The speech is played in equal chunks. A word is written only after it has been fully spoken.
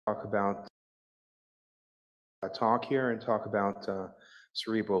talk about talk here and talk about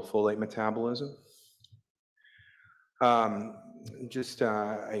cerebral folate metabolism. I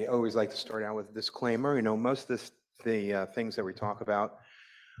always like to start out with a disclaimer. You know, most of the things that we talk about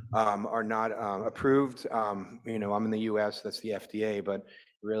are not approved. You know, I'm in the U.S., that's the FDA, but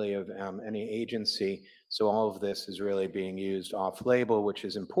really of any agency. So all of this is really being used off-label, which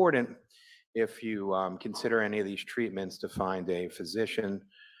is important if you consider any of these treatments to find a physician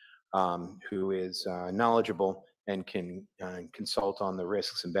who is knowledgeable and can consult on the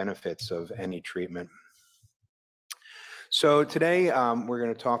risks and benefits of any treatment. So today we're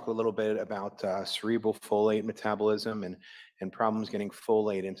going to talk a little bit about cerebral folate metabolism and problems getting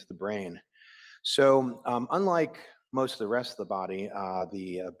folate into the brain. So unlike most of the rest of the body,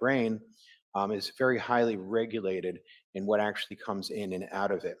 the brain is very highly regulated in what actually comes in and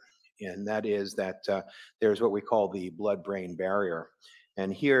out of it. And that is that there's what we call the blood-brain barrier.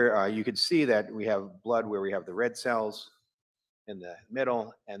 And here you can see that we have blood where we have the red cells in the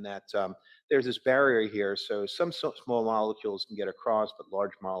middle, and that there's this barrier here. So some small molecules can get across, but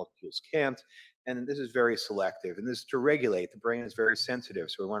large molecules can't. And this is very selective. And this is to regulate. The brain is very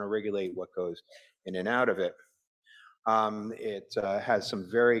sensitive, so we want to regulate what goes in and out of it. It has some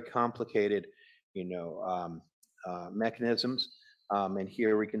very complicated, mechanisms. And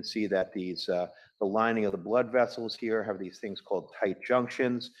here we can see that the lining of the blood vessels here have these things called tight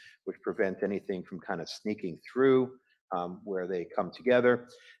junctions, which prevent anything from kind of sneaking through where they come together.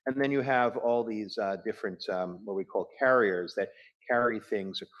 And then you have all these different, what we call carriers that carry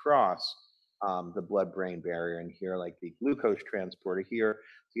things across the blood-brain barrier. And here, like the glucose transporter here,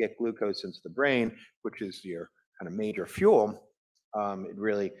 to get glucose into the brain, which is your kind of major fuel, it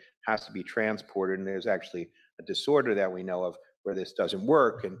really has to be transported. And there's actually a disorder that we know of where this doesn't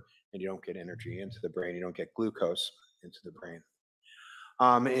work, and you don't get energy into the brain, you don't get glucose into the brain.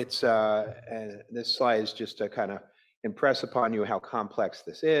 And this slide is just to kind of impress upon you how complex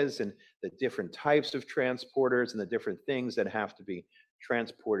this is and the different types of transporters and the different things that have to be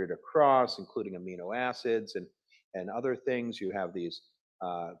transported across, including amino acids and other things. You have these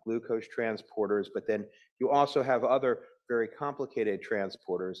glucose transporters, but then you also have other very complicated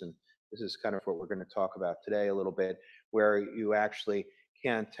transporters, and this is kind of what we're going to talk about today a little bit, where you actually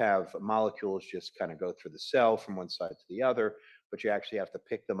can't have molecules just kind of go through the cell from one side to the other, but you actually have to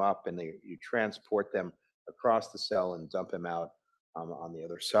pick them up and you transport them across the cell and dump them out on the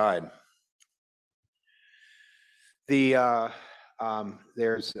other side.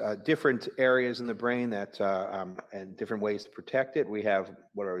 There's different areas in the brain that and different ways to protect it. We have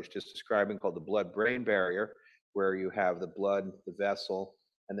what I was just describing called the blood-brain barrier, where you have the blood, the vessel,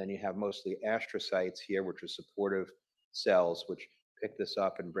 and then you have mostly astrocytes here, which are supportive cells, which pick this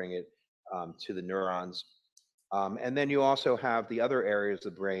up and bring it to the neurons. And then you also have the other areas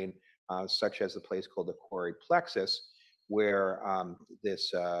of the brain, such as the place called the choroid plexus, where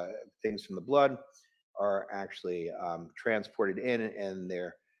things from the blood are actually transported in, and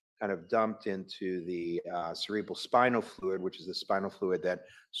they're kind of dumped into the cerebral spinal fluid, which is the spinal fluid that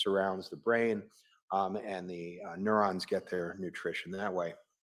surrounds the brain, and the neurons get their nutrition that way.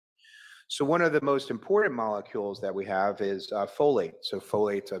 So one of the most important molecules that we have is folate. So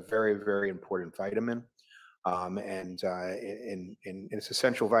folate's a very, very important vitamin. And it's an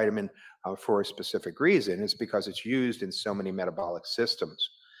essential vitamin for a specific reason. It's because it's used in so many metabolic systems.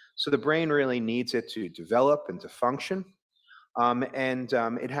 So the brain really needs it to develop and to function.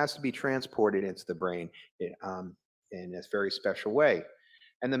 It has to be transported into the brain in a very special way.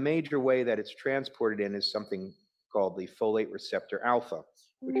 And the major way that it's transported in is something called the folate receptor alpha,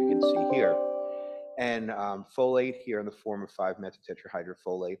 which you can see here. And folate here in the form of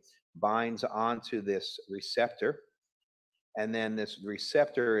 5-metatetrahydrofolate binds onto this receptor. And then this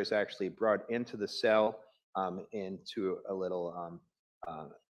receptor is actually brought into the cell into a little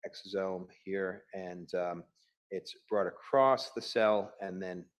exosome here. And it's brought across the cell and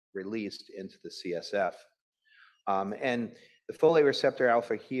then released into the CSF. And the folate receptor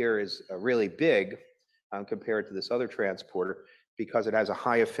alpha here is really big compared to this other transporter, because it has a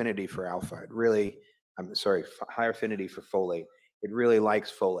high affinity for alpha. High affinity for folate. It really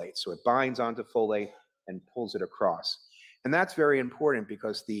likes folate. So it binds onto folate and pulls it across. And that's very important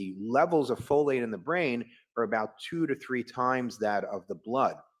because the levels of folate in the brain are about 2 to 3 times that of the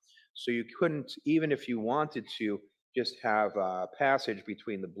blood. So you couldn't, even if you wanted to, just have a passage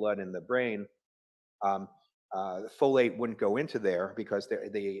between the blood and the brain, the folate wouldn't go into there because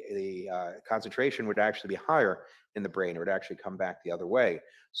the concentration would actually be higher in the brain. It would actually come back the other way.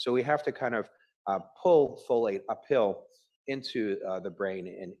 So we have to kind of pull folate uphill into the brain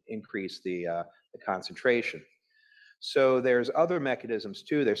and increase the concentration. So there's other mechanisms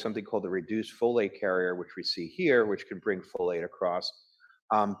too. There's something called the reduced folate carrier, which we see here, which can bring folate across.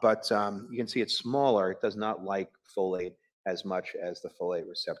 But you can see it's smaller. It does not like folate as much as the folate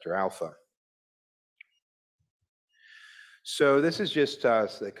receptor alpha. So this is just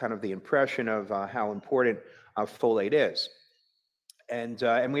kind of the impression of how important folate is. And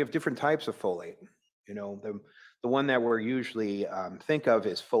we have different types of folate. You know, the one that we're usually think of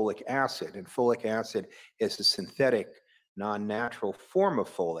is folic acid, and folic acid is a synthetic, non-natural form of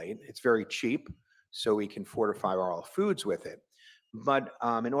folate. It's very cheap, so we can fortify all foods with it. But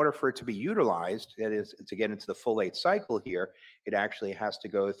in order for it to be utilized, that is, to get into the folate cycle here, it actually has to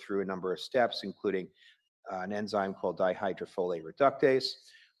go through a number of steps, including an enzyme called dihydrofolate reductase,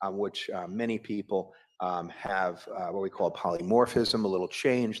 which many people have what we call polymorphism, a little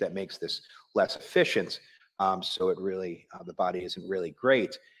change that makes this less efficient. So it really, the body isn't really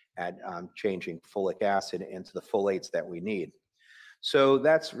great at changing folic acid into the folates that we need. So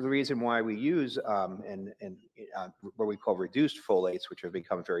that's the reason why we use what we call reduced folates, which have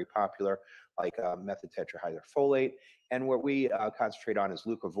become very popular, like methotetrahydrofolate. And what we concentrate on is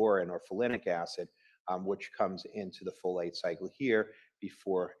leucovorin or folinic acid, which comes into the folate cycle here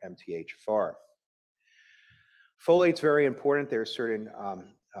before MTHFR. Folate's very important. There are certain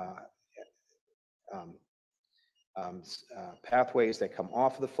pathways that come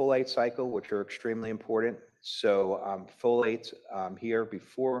off of the folate cycle, which are extremely important. So folate here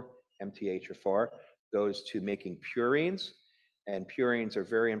before MTHFR goes to making purines, and purines are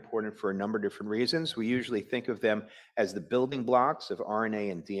very important for a number of different reasons. We usually think of them as the building blocks of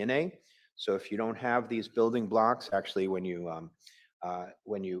RNA and DNA. So if you don't have these building blocks, actually when you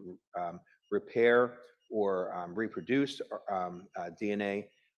repair or reproduce DNA,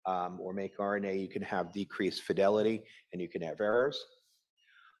 or make RNA, you can have decreased fidelity and you can have errors.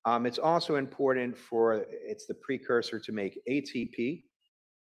 It's also important it's the precursor to make ATP,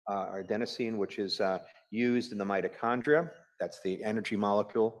 or adenosine, which is used in the mitochondria. That's the energy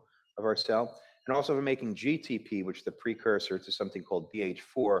molecule of our cell. And also for making GTP, which is the precursor to something called BH4,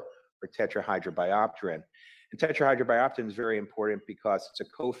 or tetrahydrobiopterin. And tetrahydrobiopterin is very important because it's a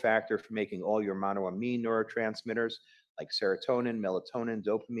cofactor for making all your monoamine neurotransmitters like serotonin, melatonin,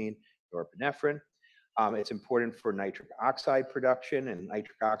 dopamine, norepinephrine. It's important for nitric oxide production, and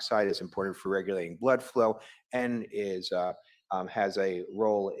nitric oxide is important for regulating blood flow and has a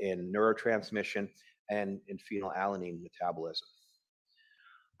role in neurotransmission and in phenylalanine metabolism.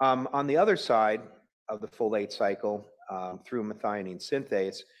 On the other side of the folate cycle, through methionine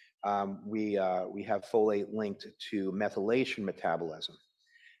synthase, we have folate linked to methylation metabolism.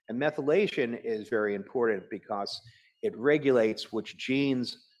 And methylation is very important because it regulates which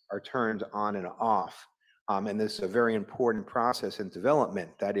genes are turned on and off. And this is a very important process in development.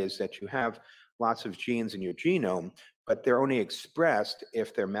 That is that you have lots of genes in your genome, but they're only expressed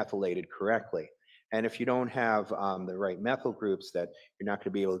if they're methylated correctly. And if you don't have the right methyl groups, that you're not going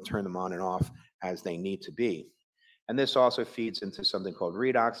to be able to turn them on and off as they need to be. And this also feeds into something called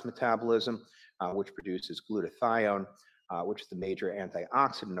redox metabolism, which produces glutathione, which is the major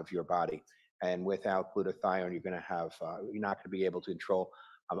antioxidant of your body. And without glutathione, you're not going to be able to control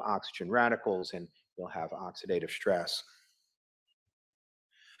oxygen radicals, and you'll have oxidative stress.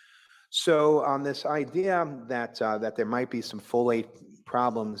 So on this idea that there might be some folate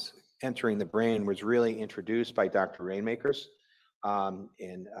problems entering the brain was really introduced by Dr. Rainmakers, and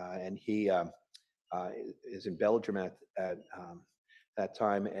he is in Belgium at that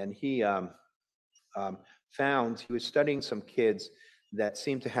time, and he found he was studying some kids that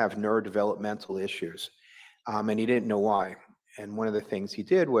seemed to have neurodevelopmental issues, and he didn't know why. And one of the things he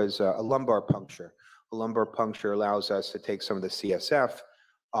did was a lumbar puncture. A lumbar puncture allows us to take some of the CSF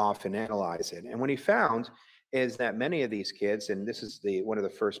off and analyze it. And what he found is that many of these kids, and this is one of the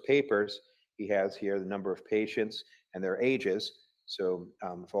first papers he has here, the number of patients and their ages, so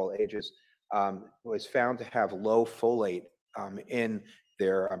of all ages, was found to have low folate in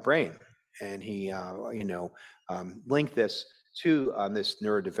their brain. And he, linked this to this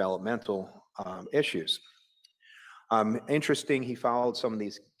neurodevelopmental issues. Interesting, he followed some of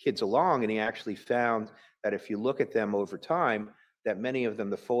these kids along, and he actually found that if you look at them over time, that many of them,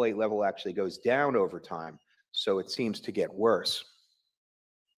 the folate level actually goes down over time. So it seems to get worse.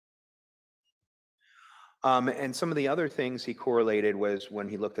 And some of the other things he correlated was when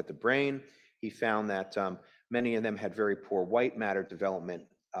he looked at the brain, he found that many of them had very poor white matter development,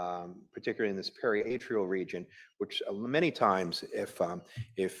 particularly in this periatrial region, which many times,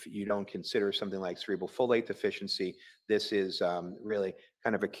 if you don't consider something like cerebral folate deficiency, this is really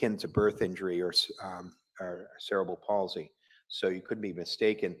kind of akin to birth injury or cerebral palsy. So you could be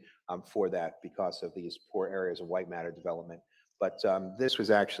mistaken for that because of these poor areas of white matter development. But this was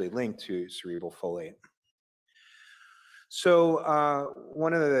actually linked to cerebral folate. So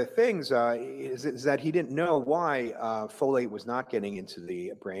one of the things is that he didn't know why folate was not getting into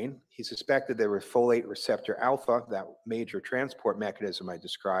the brain. He suspected there was folate receptor alpha, that major transport mechanism I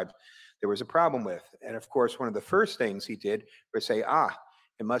described, there was a problem with. And of course, one of the first things he did was say,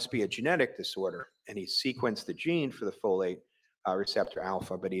 it must be a genetic disorder. And he sequenced the gene for the folate receptor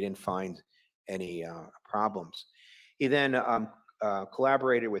alpha, but he didn't find any problems. He then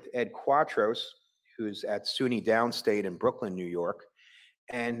collaborated with Ed Quatros, who's at SUNY Downstate in Brooklyn, New York.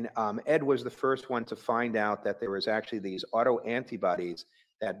 And Ed was the first one to find out that there was actually these autoantibodies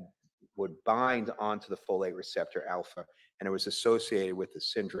that would bind onto the folate receptor alpha, and it was associated with the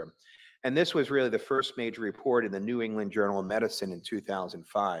syndrome. And this was really the first major report in the New England Journal of Medicine in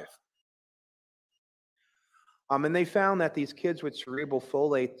 2005. And they found that these kids with cerebral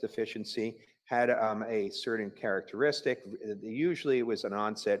folate deficiency had a certain characteristic. Usually it was an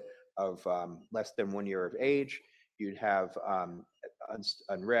onset of less than 1 year of age. You'd have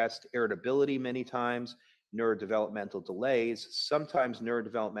unrest, irritability many times, neurodevelopmental delays, sometimes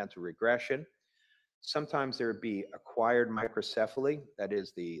neurodevelopmental regression. Sometimes there would be acquired microcephaly, that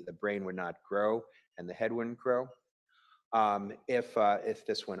is, the brain would not grow and the head wouldn't grow. If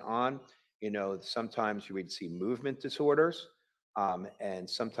this went on, sometimes you would see movement disorders, and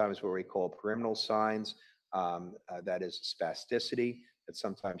sometimes what we call pyramidal signs, that is spasticity, that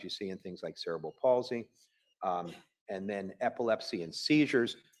sometimes you see in things like cerebral palsy, and then epilepsy and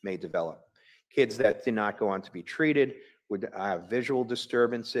seizures may develop. Kids that did not go on to be treated would have visual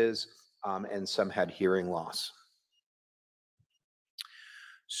disturbances, and some had hearing loss.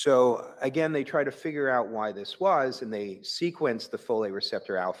 So again, they tried to figure out why this was, and they sequenced the folate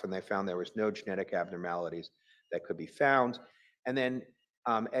receptor alpha, and they found there was no genetic abnormalities that could be found. And then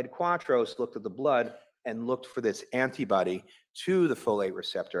Ed Quatros looked at the blood and looked for this antibody to the folate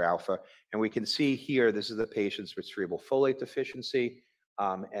receptor alpha. And we can see here, this is the patients with cerebral folate deficiency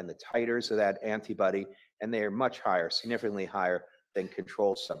and the titers of that antibody, and they are much higher, significantly higher than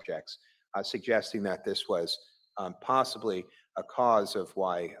control subjects, suggesting that this was possibly a cause of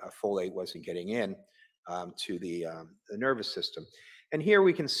why folate wasn't getting in to the nervous system. And here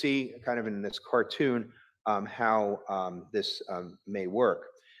we can see, kind of in this cartoon, how this may work.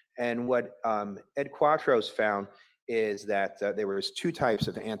 And what Ed Quatros found is that there was two types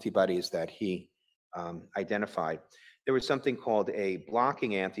of antibodies that he identified. There was something called a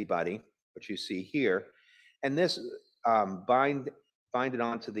blocking antibody, which you see here, and this binded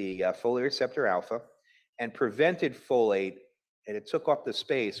onto the folate receptor alpha and prevented folate, and it took up the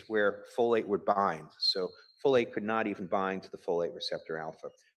space where folate would bind. So folate could not even bind to the folate receptor alpha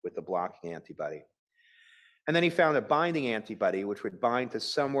with the blocking antibody. And then he found a binding antibody, which would bind to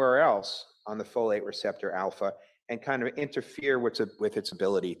somewhere else on the folate receptor alpha and kind of interfere with its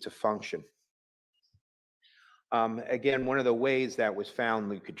ability to function. Again, one of the ways that was found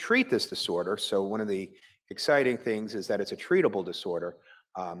we could treat this disorder, so one of the exciting things is that it's a treatable disorder,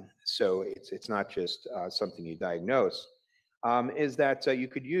 so it's not just something you diagnose, is that you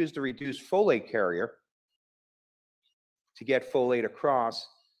could use the reduced folate carrier to get folate across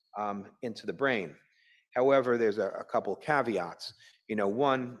into the brain. However, there's a couple caveats.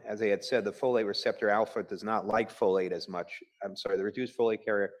 One, as I had said, the folate receptor alpha does not like folate as much. The reduced folate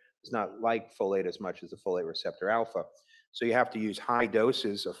carrier does not like folate as much as the folate receptor alpha. So you have to use high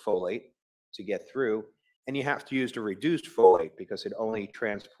doses of folate to get through, and you have to use the reduced folate because it only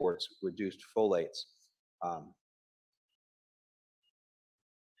transports reduced folates.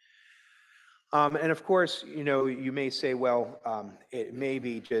 And of course, you may say, well, it may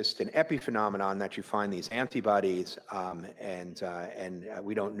be just an epiphenomenon that you find these antibodies, and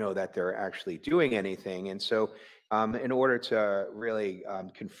we don't know that they're actually doing anything. And so, in order to really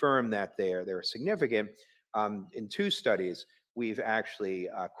confirm that they're significant, in two studies, we've actually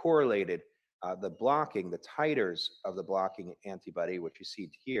correlated the titers of the blocking antibody, which you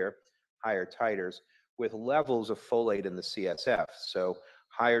see here, higher titers, with levels of folate in the CSF. So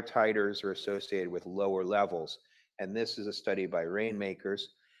higher titers are associated with lower levels. And this is a study by Rainmakers.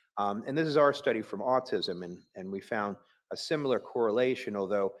 And this is our study from autism. And we found a similar correlation,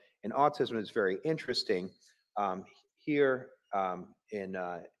 although in autism it's very interesting. Here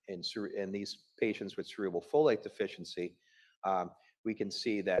in these patients with cerebral folate deficiency, we can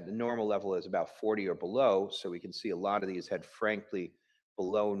see that the normal level is about 40 or below. So we can see a lot of these had frankly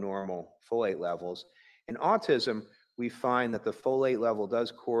below normal folate levels. In autism, we find that the folate level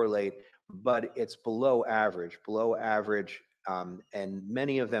does correlate, but it's below average, and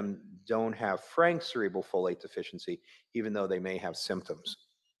many of them don't have frank cerebral folate deficiency, even though they may have symptoms.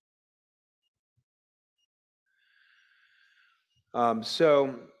 One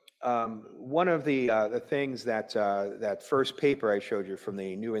of the things that that first paper I showed you from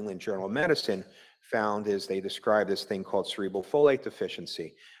the New England Journal of Medicine found is they described this thing called cerebral folate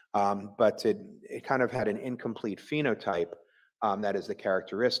deficiency, but it kind of had an incomplete phenotype that is the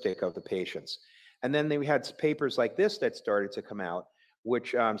characteristic of the patients. And then we had papers like this that started to come out,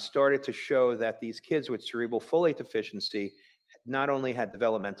 which started to show that these kids with cerebral folate deficiency not only had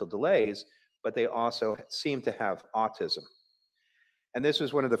developmental delays, but they also seemed to have autism. And this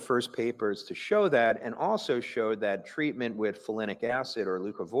was one of the first papers to show that, and also showed that treatment with folinic acid or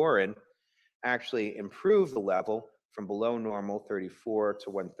leucovorin actually improved the level from below normal 34 to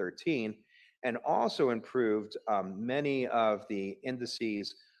 113, and also improved many of the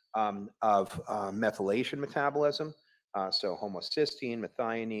indices of methylation metabolism. So homocysteine,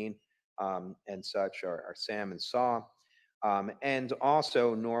 methionine, and such are SAM and SAW. And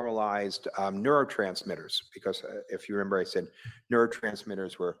also normalized neurotransmitters, because if you remember, I said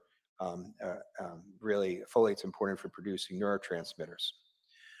neurotransmitters were really, folate's important for producing neurotransmitters.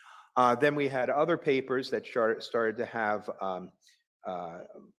 Then we had other papers that started to have,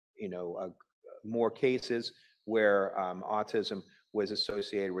 more cases where autism was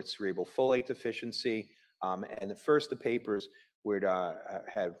associated with cerebral folate deficiency. And the papers would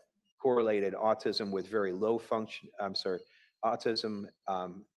have correlated autism with very low function, autism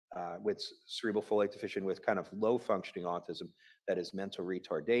with cerebral folate deficient with kind of low functioning autism, that is mental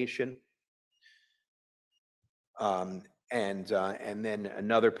retardation. And then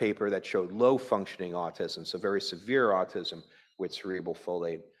another paper that showed low functioning autism, so very severe autism with cerebral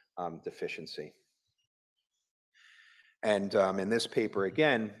folate deficiency. And in this paper,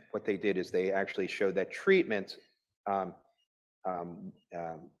 again, what they did is they actually showed that treatment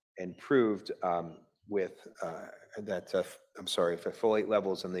improved with folate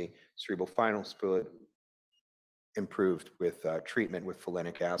levels in the cerebral spinal fluid improved with treatment with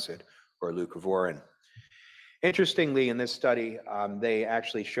folinic acid or leucovorin. Interestingly, in this study, they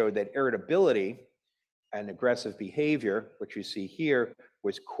actually showed that irritability and aggressive behavior, which you see here,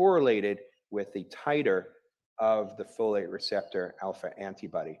 was correlated with the titer of the folate receptor alpha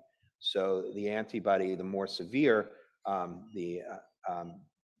antibody. So the antibody, the more severe, probably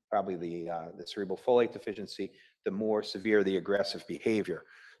the cerebral folate deficiency, the more severe the aggressive behavior.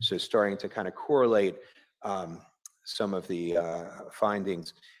 So starting to kind of correlate some of the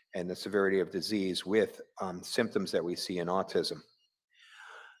findings and the severity of disease with symptoms that we see in autism.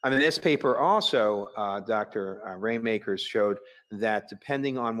 In this paper also, Dr. Rainmakers showed that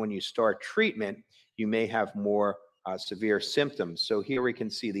depending on when you start treatment, you may have more severe symptoms. So here we can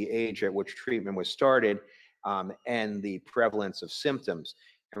see the age at which treatment was started and the prevalence of symptoms.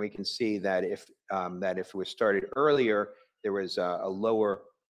 And we can see that if it was started earlier, there was a lower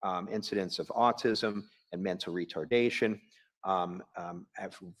incidence of autism and mental retardation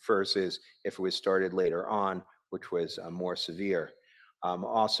versus if it was started later on, which was more severe.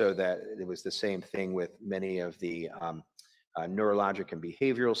 Also, that it was the same thing with many of the neurologic and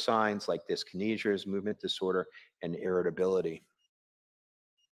behavioral signs like dyskinesias, movement disorder, and irritability.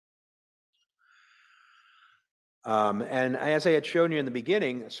 And as I had shown you in the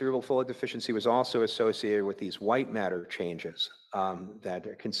beginning, cerebral folate deficiency was also associated with these white matter changes that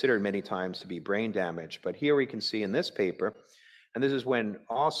are considered many times to be brain damage. But here we can see in this paper, and this is when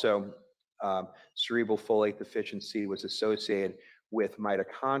also cerebral folate deficiency was associated with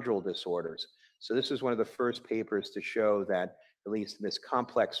mitochondrial disorders. So this is one of the first papers to show that at least in this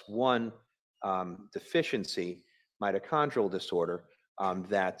complex 1 deficiency, mitochondrial disorder,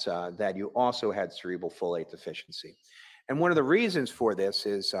 that you also had cerebral folate deficiency. And one of the reasons for this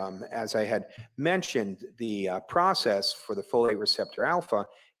is, as I had mentioned, the process for the folate receptor alpha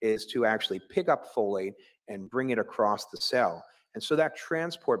is to actually pick up folate and bring it across the cell. And so that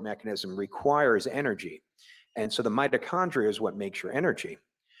transport mechanism requires energy. And so the mitochondria is what makes your energy.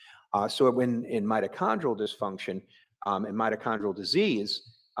 So when in mitochondrial dysfunction and mitochondrial disease,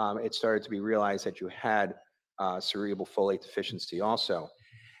 it started to be realized that you had cerebral folate deficiency also.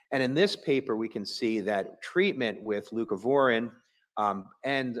 And in this paper, we can see that treatment with leucovorin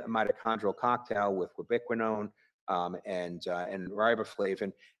and a mitochondrial cocktail with ubiquinone and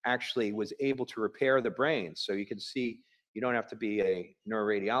riboflavin actually was able to repair the brain. So you can see, you don't have to be a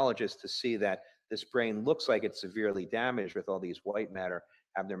neuroradiologist to see that this brain looks like it's severely damaged with all these white matter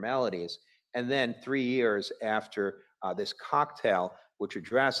abnormalities. And then 3 years after this cocktail, which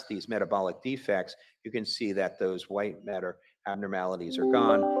addressed these metabolic defects, you can see that those white matter abnormalities are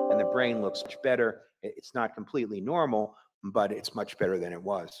gone and the brain looks much better. It's not completely normal, but it's much better than it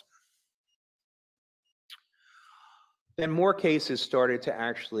was. Then more cases started to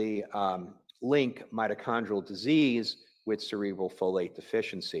actually link mitochondrial disease with cerebral folate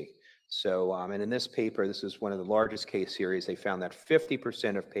deficiency. So, and in this paper, this is one of the largest case series, they found that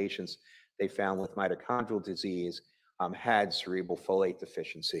 50% of patients they found with mitochondrial disease had cerebral folate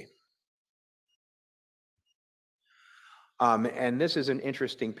deficiency. And this is an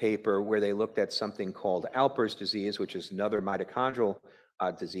interesting paper where they looked at something called Alpers disease, which is another mitochondrial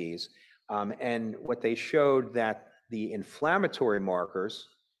disease. And what they showed that the inflammatory markers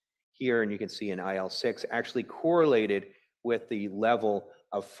here, and you can see in IL-6, actually correlated with the level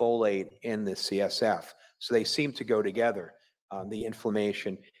of folate in the CSF. So they seem to go together, the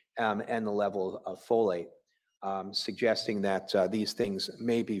inflammation and the level of folate, suggesting that these things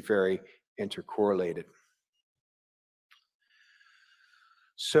may be very intercorrelated.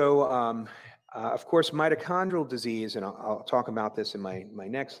 So, of course, mitochondrial disease, and I'll talk about this in my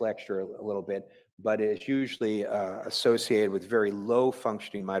next lecture a little bit, but it's usually associated with very low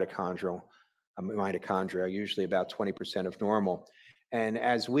functioning mitochondria, usually about 20% of normal. And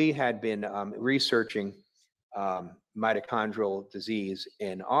as we had been researching mitochondrial disease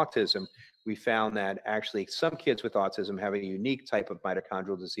in autism, we found that actually some kids with autism have a unique type of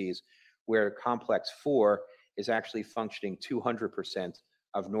mitochondrial disease where complex 4 is actually functioning 200%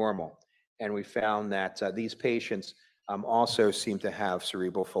 of normal. And we found that these patients also seem to have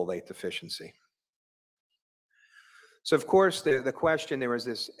cerebral folate deficiency. So of course, the question, there was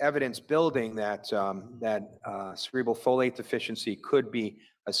this evidence building that, cerebral folate deficiency could be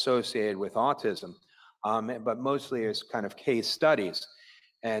associated with autism, but mostly as kind of case studies.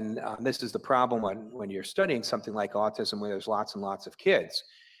 And this is the problem when you're studying something like autism where there's lots and lots of kids.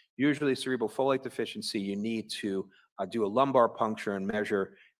 Usually cerebral folate deficiency, you need to do a lumbar puncture and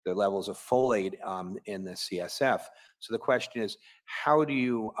measure the levels of folate in the CSF. So the question is, how do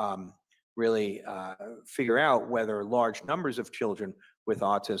you really figure out whether large numbers of children with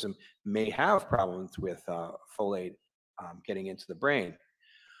autism may have problems with folate getting into the brain?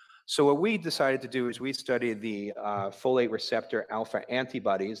 So what we decided to do is we studied the folate receptor alpha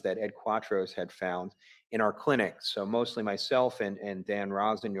antibodies that Ed Quatros had found in our clinic. So mostly myself and Dan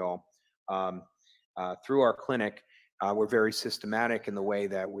Rossignol, through our clinic, we're very systematic in the way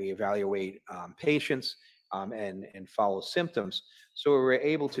that we evaluate patients and follow symptoms. So what we're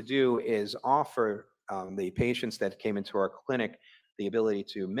able to do is offer the patients that came into our clinic the ability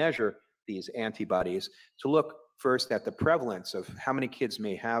to measure these antibodies, to look first at the prevalence of how many kids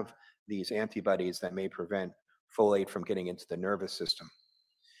may have these antibodies that may prevent folate from getting into the nervous system.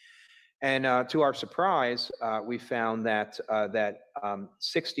 And to our surprise, we found that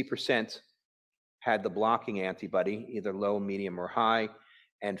 60% had the blocking antibody, either low, medium, or high,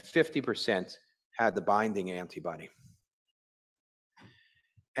 and 50% had the binding antibody.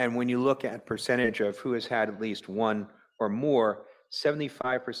 And when you look at percentage of who has had at least one or more,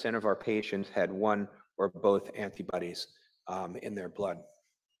 75% of our patients had one or both antibodies in their blood.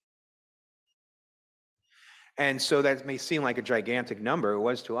 And so that may seem like a gigantic number. It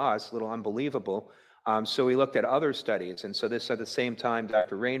was to us, a little unbelievable. So we looked at other studies. And so this, at the same time,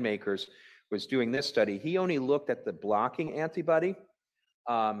 Dr. Rainmakers was doing this study. He only looked at the blocking antibody.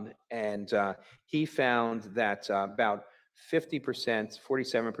 And he found that about 50%,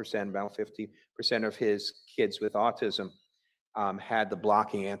 47%, about 50% of his kids with autism had the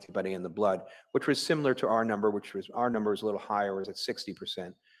blocking antibody in the blood, which was similar to our number, our number was a little higher, was at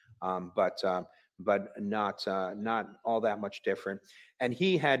 60%, but not all that much different. And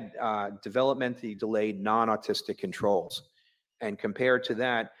he had developmentally delayed non-autistic controls. And compared to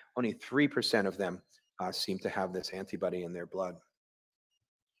that, only 3% of them seem to have this antibody in their blood.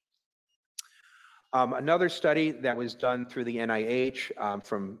 Another study that was done through the NIH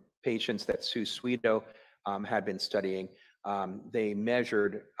from patients that Sue Sweeto had been studying, they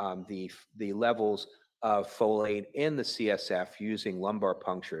measured the levels of folate in the CSF using lumbar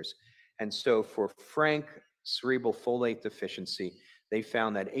punctures. And so for frank cerebral folate deficiency, they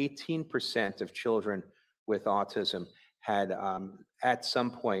found that 18% of children with autism had at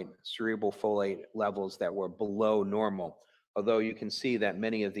some point cerebral folate levels that were below normal, although you can see that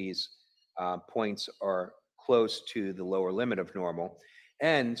many of these points are close to the lower limit of normal.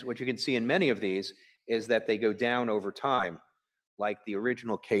 And what you can see in many of these is that they go down over time, like the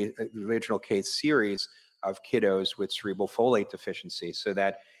original case series of kiddos with cerebral folate deficiency, so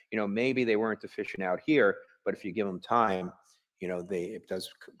that, you know, maybe they weren't deficient out here, but if you give them time, you know, it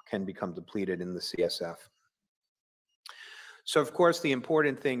can become depleted in the CSF. So of course, the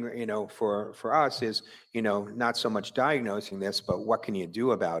important thing, you know, for us is, you know, not so much diagnosing this, but what can you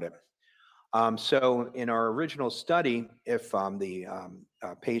do about it? So in our original study, if the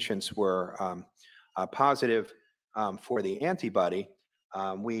patients were positive for the antibody,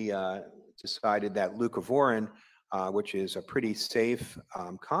 we decided that leucovorin which is a pretty safe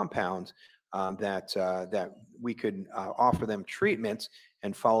compound that we could offer them treatment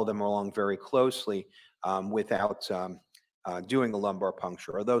and follow them along very closely without doing a lumbar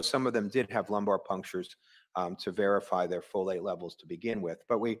puncture, although some of them did have lumbar punctures to verify their folate levels to begin with.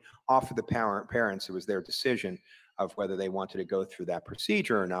 But we offered the parents, it was their decision of whether they wanted to go through that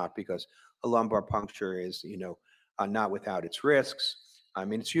procedure or not, because a lumbar puncture is, not without its risks. I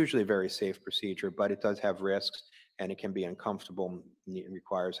mean, it's usually a very safe procedure, but it does have risks and it can be uncomfortable and it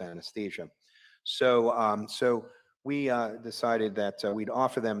requires anesthesia. So we decided that we'd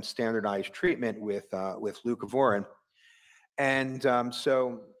offer them standardized treatment with leucovorin. And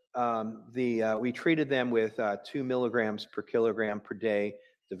we treated them with 2 milligrams per kilogram per day,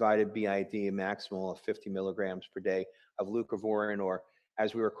 divided BID, a maximal of 50 milligrams per day of leucovorin, or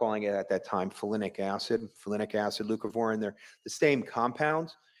as we were calling it at that time, folinic acid, leucovorin. They're the same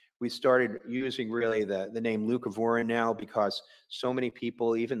compound. We started using really the name leucovorin now because so many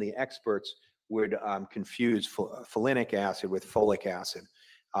people, even the experts, would confuse folinic acid with folic acid.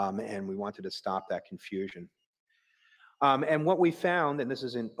 And we wanted to stop that confusion. And what we found, and this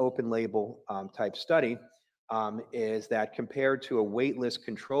is an open label type study, is that compared to a waitless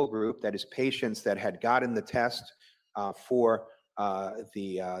control group, that is patients that had gotten the test for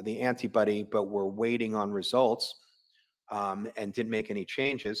the antibody but were waiting on results and didn't make any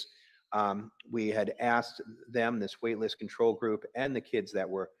changes, we had asked them, this waitlist control group and the kids that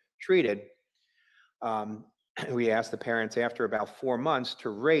were treated, we asked the parents after about 4 months to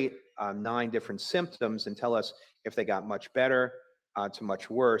rate 9 different symptoms and tell us if they got much better to much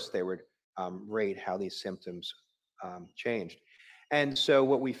worse. They would rate how these symptoms changed. And so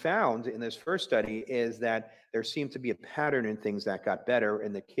what we found in this first study is that there seemed to be a pattern in things that got better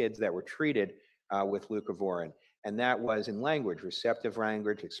in the kids that were treated with leucovorin. And that was in language, receptive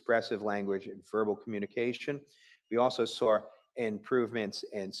language, expressive language, and verbal communication. We also saw improvements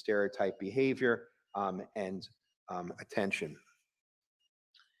in stereotype behavior and attention.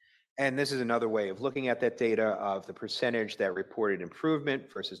 And this is another way of looking at that data of the percentage that reported improvement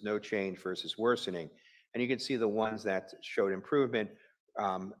versus no change versus worsening. And you can see the ones that showed improvement,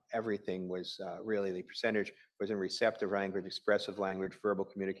 everything was really, the percentage was in receptive language, expressive language, verbal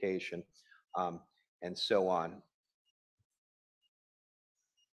communication, and so on.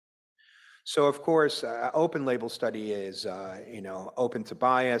 So of course, open label study is, open to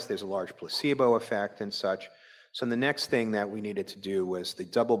bias. There's a large placebo effect and such. So the next thing that we needed to do was the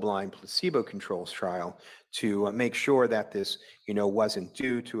double-blind placebo controls trial to make sure that this, wasn't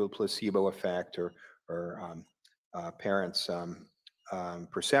due to a placebo effect or parents'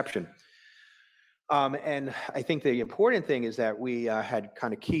 perception. And I think the important thing is that we had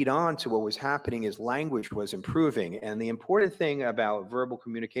kind of keyed on to what was happening is language was improving. And the important thing about verbal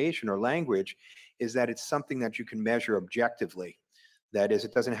communication or language is that it's something that you can measure objectively. That is,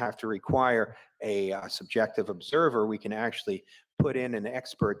 it doesn't have to require a subjective observer. We can actually put in an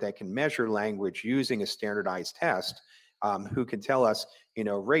expert that can measure language using a standardized test who can tell us,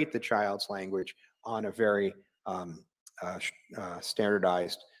 rate the child's language on a very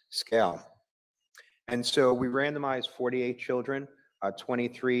standardized scale. And so we randomized 48 children,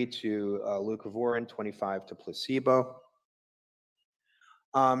 23 to leucovorin, 25 to placebo.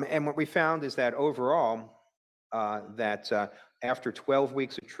 And what we found is that overall, after 12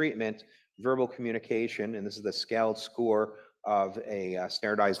 weeks of treatment, verbal communication, and this is the scaled score of a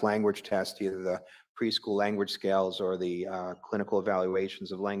standardized language test, either the preschool language scales or the clinical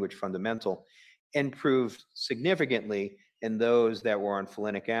evaluations of language fundamental, improved significantly in those that were on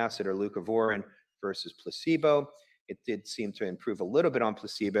folinic acid or leucovorin versus placebo. It did seem to improve a little bit on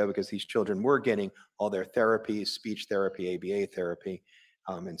placebo because these children were getting all their therapies, speech therapy, ABA therapy,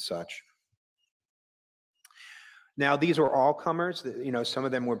 and such. Now, these were all comers. Some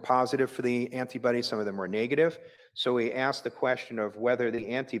of them were positive for the antibody, some of them were negative. So we asked the question of whether the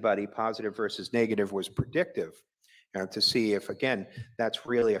antibody, positive versus negative, was predictive, to see if, again, that's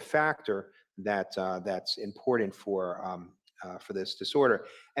really a factor that's important for this disorder.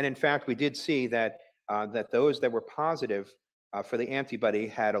 And in fact, we did see that those that were positive for the antibody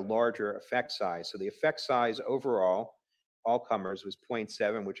had a larger effect size. So the effect size overall, all comers, was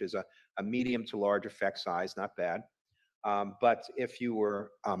 0.7, which is a medium to large effect size, not bad. But if you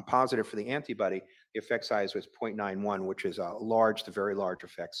were positive for the antibody, the effect size was 0.91, which is a large to very large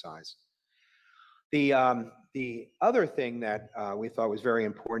effect size. The other thing that we thought was very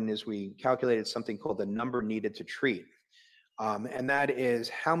important is we calculated something called the number needed to treat. And that is,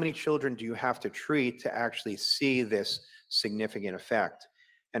 how many children do you have to treat to actually see this significant effect?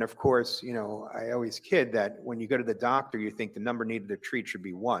 And of course, I always kid that when you go to the doctor, you think the number needed to treat should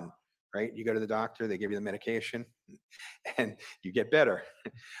be 1, right? You go to the doctor, they give you the medication. and you get better.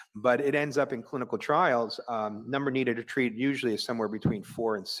 But it ends up in clinical trials. Number needed to treat usually is somewhere between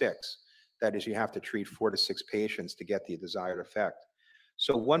 4 and 6. That is, you have to treat 4 to 6 patients to get the desired effect.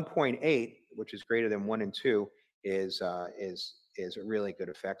 So 1.8, which is greater than 1 and 2, is a really good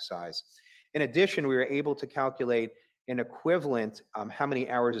effect size. In addition, we were able to calculate an equivalent how many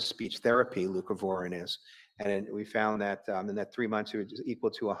hours of speech therapy leucovorin is. And we found that in that 3 months, it was equal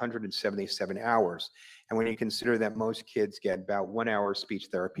to 177 hours. And when you consider that most kids get about 1 hour of speech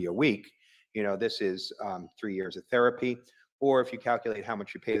therapy a week, you know, this is 3 years of therapy. Or if you calculate how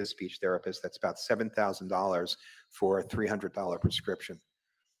much you pay the speech therapist, that's about $7,000 for a $300 prescription.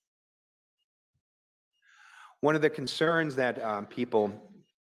 One of the concerns that people,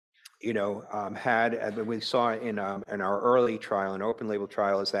 you know, had, and we saw in our early trial, an open label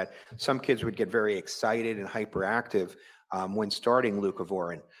trial, is that some kids would get very excited and hyperactive when starting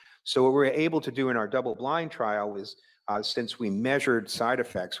leucovorin. So what we were able to do in our double-blind trial was, since we measured side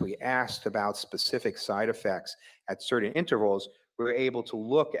effects, we asked about specific side effects at certain intervals, we were able to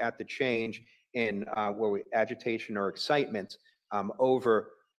look at the change in agitation or excitement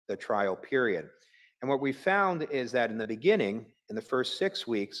over the trial period. And what we found is that in the beginning, in the first 6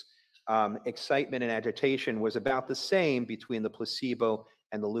 weeks, excitement and agitation was about the same between the placebo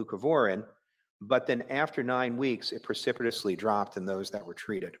and the leucovorin, but then after 9 weeks, it precipitously dropped in those that were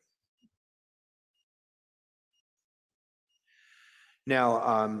treated.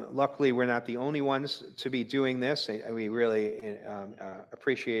 Now, luckily, we're not the only ones to be doing this. We really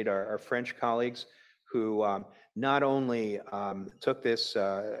appreciate our French colleagues who not only took this,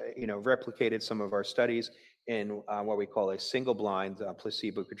 you know, replicated some of our studies in what we call a single-blind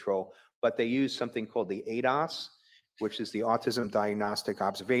placebo control, but they used something called the ADOS, which is the Autism Diagnostic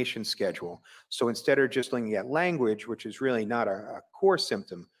Observation Schedule. So instead of just looking at language, which is really not a core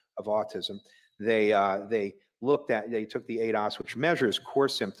symptom of autism, they took the ADOS, which measures core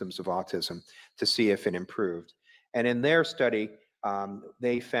symptoms of autism, to see if it improved. And in their study,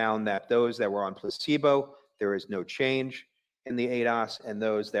 they found that those that were on placebo, there is no change in the ADOS, and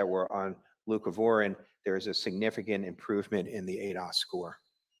those that were on leucovorin, there is a significant improvement in the ADOS score.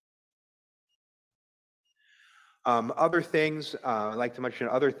 Other things, I'd like to mention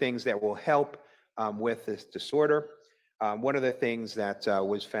other things that will help with this disorder. One of the things that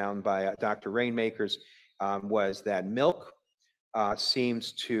was found by Dr. Rainmakers was that milk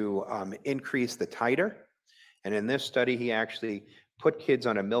seems to increase the titer. And in this study, he actually put kids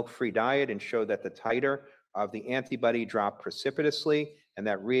on a milk-free diet and showed that the titer of the antibody dropped precipitously, and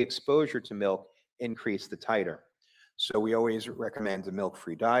that re-exposure to milk increased the titer. So we always recommend a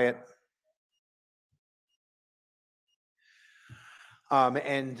milk-free diet.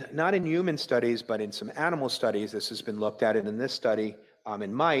 And not in human studies, but in some animal studies, this has been looked at. And in this study,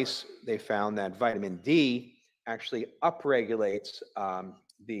 in mice, they found that vitamin D actually upregulates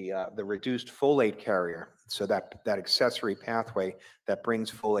the reduced folate carrier. So that accessory pathway that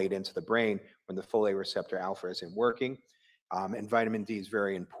brings folate into the brain when the folate receptor alpha isn't working. And vitamin D is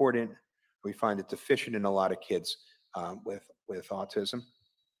very important. We find it deficient in a lot of kids with autism.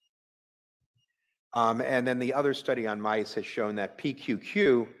 And then the other study on mice has shown that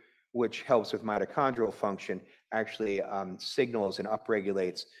PQQ, which helps with mitochondrial function, actually signals and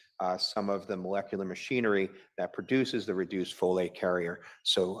upregulates some of the molecular machinery that produces the reduced folate carrier.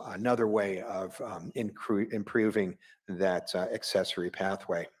 So another way of improving that accessory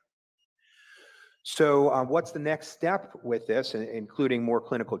pathway. So what's the next step with this, including more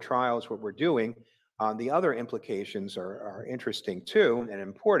clinical trials, what we're doing? The other implications are interesting too and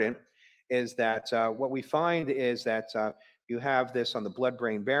important, is that what we find is that you have this on the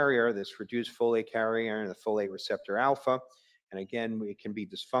blood-brain barrier, this reduced folate carrier and the folate receptor alpha. And again, it can be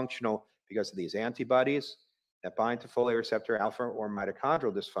dysfunctional because of these antibodies that bind to folate receptor alpha or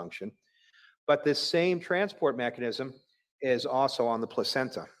mitochondrial dysfunction. But this same transport mechanism is also on the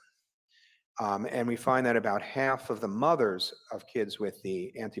placenta. And we find that about half of the mothers of kids with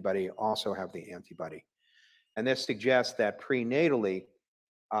the antibody also have the antibody. And this suggests that prenatally,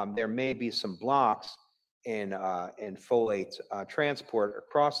 there may be some blocks in folate transport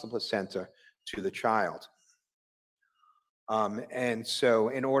across the placenta to the child. And so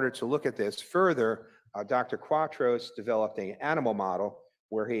in order to look at this further, Dr. Quatros developed an animal model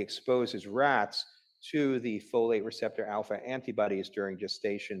where he exposes rats to the folate receptor alpha antibodies during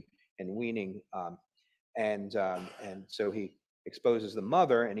gestation and weaning. And so he exposes the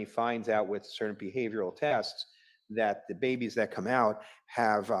mother, and he finds out with certain behavioral tests that the babies that come out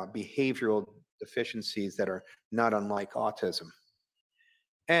have behavioral deficiencies that are not unlike autism.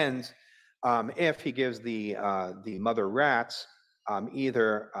 And if he gives the mother rats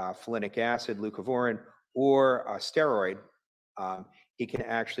either folinic acid, leucovorin, or a steroid, he can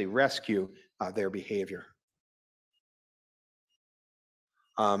actually rescue their behavior.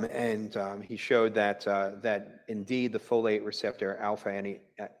 He showed that that indeed the folate receptor alpha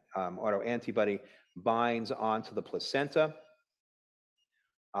autoantibody binds onto the placenta,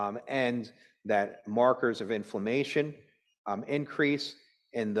 and that markers of inflammation increase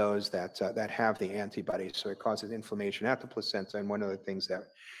in those that have the antibody. So it causes inflammation at the placenta. And one of the things that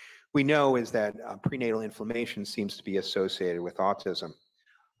we know is that prenatal inflammation seems to be associated with autism.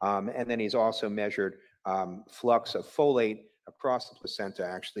 And then he's also measured flux of folate across the placenta,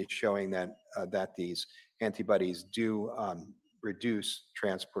 actually showing that that these antibodies do reduce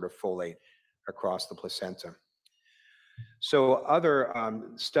transport of folate across the placenta. So other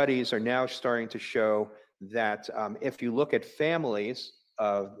studies are now starting to show that if you look at families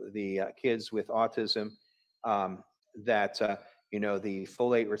of the kids with autism, that you know, the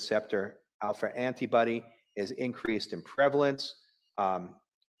folate receptor alpha antibody is increased in prevalence,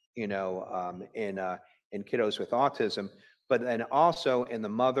 you know, in kiddos with autism, but then also in the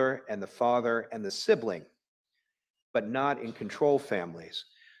mother and the father and the sibling, but not in control families.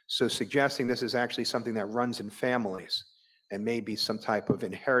 So suggesting this is actually something that runs in families and may be some type of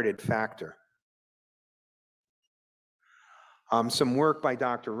inherited factor. Some work by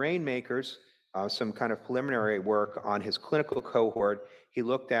Dr. Rainmakers, some kind of preliminary work on his clinical cohort. He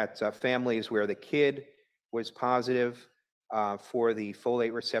looked at families where the kid was positive for the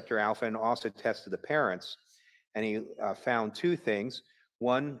folate receptor alpha and also tested the parents. And he found two things.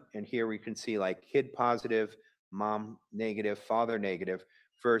 One, and here we can see like kid positive, mom negative, father negative,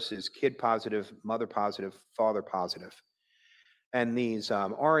 versus kid positive, mother positive, father positive. And these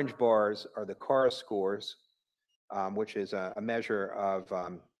orange bars are the CARA scores, which is a measure of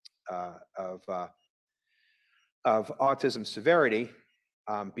autism severity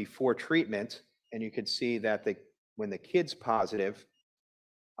before treatment. And you can see that when the kid's positive,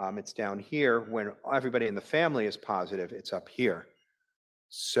 it's down here. When everybody in the family is positive, it's up here.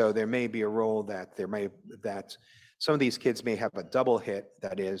 So there may be a role that some of these kids may have a double hit.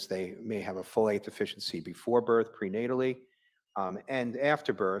 That is, they may have a folate deficiency before birth, prenatally, and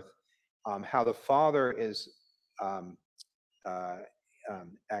after birth. How the father is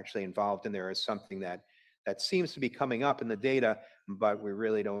actually involved in there is something that seems to be coming up in the data, but we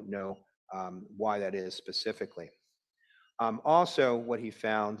really don't know why that is specifically. Also, what he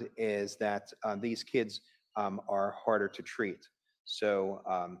found is that these kids are harder to treat. So,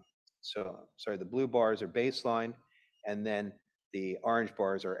 sorry, the blue bars are baseline, and then the orange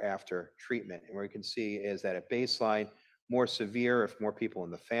bars are after treatment. And what you can see is that at baseline, more severe if more people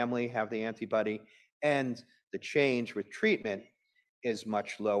in the family have the antibody, and the change with treatment is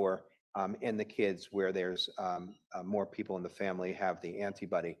much lower in the kids where there's more people in the family have the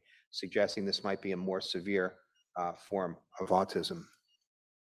antibody, suggesting this might be a more severe form of autism.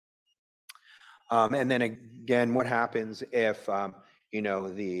 And then again, what happens if you know,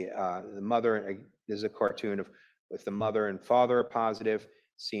 the mother, there's a cartoon of if the mother and father are positive,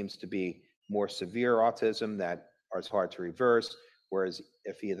 seems to be more severe autism that is hard to reverse, whereas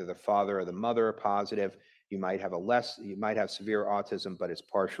if either the father or the mother are positive, you might have severe autism, but it's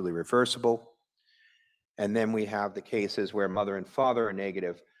partially reversible. And then we have the cases where mother and father are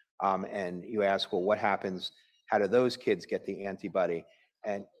negative, and you ask, well, what happens? How do those kids get the antibody?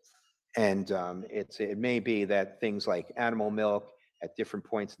 And it may be that things like animal milk at different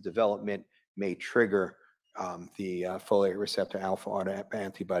points of development may trigger the folate receptor alpha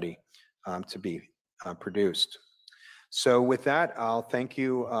autoantibody to be produced. So with that, I'll thank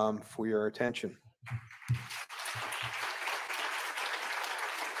you for your attention.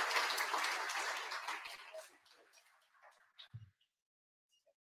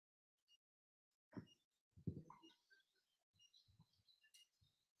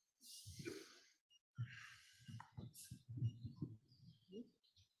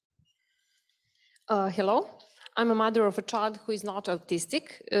 Hello, I'm a mother of a child who is not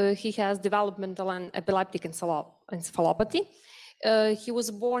autistic. He has developmental and epileptic encephalopathy. He was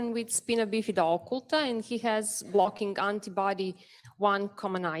born with spina bifida occulta, and he has blocking antibody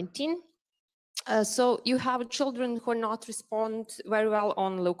 1,19. So you have children who not respond very well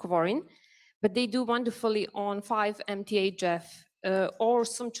on leucovorin, but they do wonderfully on 5-MTHF, or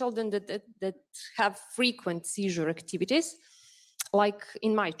some children that have frequent seizure activities, like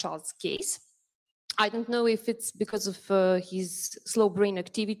in my child's case. I don't know if it's because of his slow brain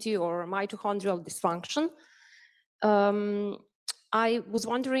activity or mitochondrial dysfunction. I was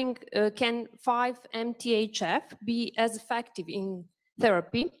wondering, can 5-MTHF be as effective in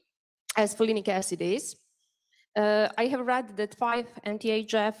therapy as folinic acid is? I have read that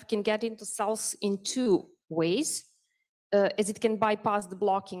 5-MTHF can get into cells in 2 ways, as it can bypass the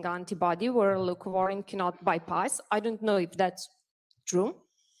blocking antibody where leucovorin cannot bypass. I don't know if that's true.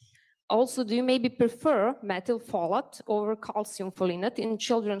 Also, do you maybe prefer methylfolate over calcium folinate in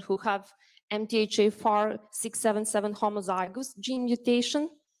children who have MTHFR 677 homozygous gene mutation?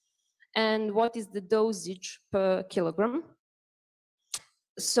 And what is the dosage per kilogram?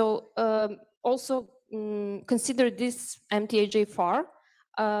 So also consider this MTHFR.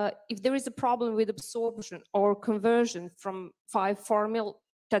 If there is a problem with absorption or conversion from 5-formyl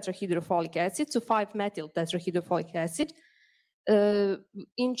tetrahydrofolic acid to 5-methyl tetrahydrofolic acid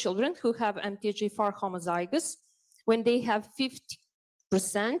in children who have MTHFR homozygous, when they have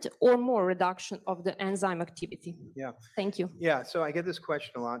 50% or more reduction of the enzyme activity. Yeah. Thank you. Yeah, so I get this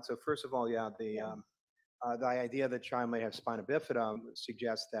question a lot. So first of all, yeah, the idea that child may have spina bifida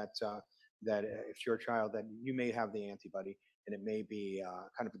suggests that that if you're a child, that you may have the antibody, and it may be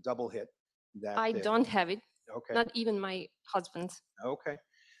kind of a double hit. That I don't have it. Okay. Not even my husband. Okay.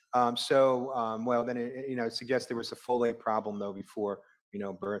 Well, then it suggests there was a folate problem though before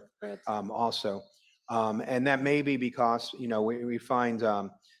birth. Also, and that may be because we find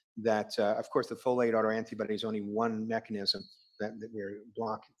that of course the folate autoantibody is only one mechanism that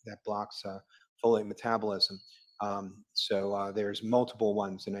blocks folate metabolism. So there's multiple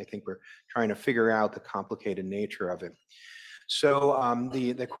ones, and I think we're trying to figure out the complicated nature of it. So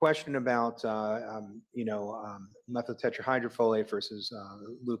the question about methyl tetrahydrofolate versus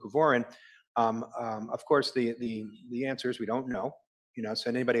leucovorin, of course the answer is we don't know. So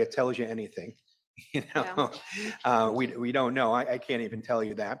anybody that tells you anything, we don't know. I can't even tell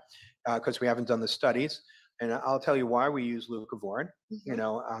you that because we haven't done the studies. And I'll tell you why we use leucovorin.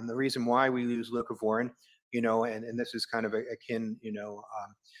 Mm-hmm. The reason why we use leucovorin, and this is kind of akin,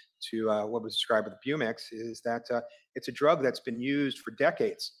 to what was described with Bumex, is that it's a drug that's been used for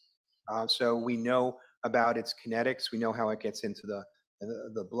decades. So we know about its kinetics. We know how it gets into the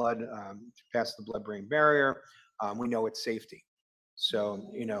blood, past the blood-brain barrier. We know its safety. So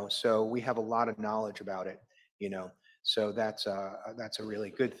so we have a lot of knowledge about it. So that's a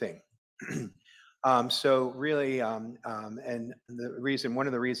really good thing. So really, and one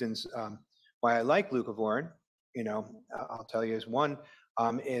of the reasons why I like leucovorin, I'll tell you, is one.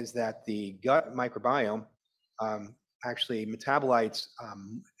 Is that the gut microbiome actually metabolites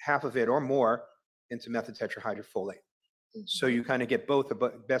half of it or more into methyl tetrahydrofolate. Mm-hmm. So you kind of get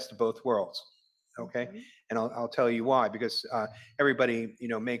best of both worlds. Okay. Mm-hmm. And I'll tell you why, because everybody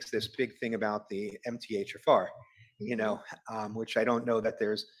makes this big thing about the MTHFR, mm-hmm. Which I don't know that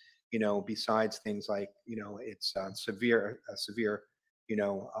there's besides things like it's severe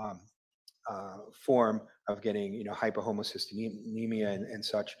form of getting hyperhomocysteemia and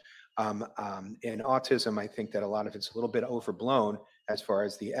such. In autism, I think that a lot of it's a little bit overblown as far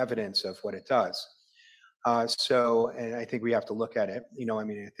as the evidence of what it does. And I think we have to look at it. I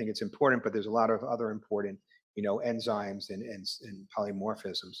think it's important, but there's a lot of other important enzymes and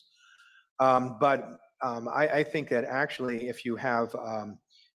polymorphisms. I think that actually, if you have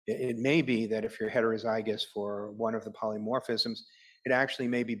it may be that if you're heterozygous for one of the polymorphisms, it actually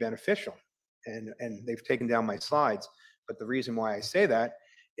may be beneficial. And they've taken down my slides, but the reason why I say that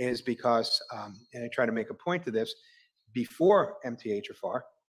is because, and I try to make a point to this, before MTHFR,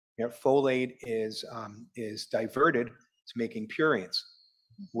 folate is diverted to making purines,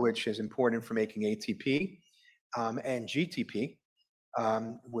 which is important for making ATP, and GTP,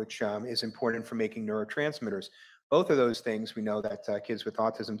 which is important for making neurotransmitters. Both of those things we know that kids with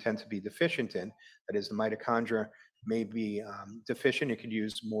autism tend to be deficient in. That is, the mitochondria may be deficient. You could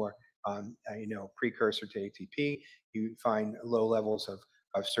use more precursor to ATP. You find low levels of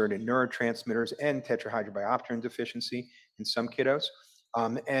certain neurotransmitters and tetrahydrobiopterin deficiency in some kiddos.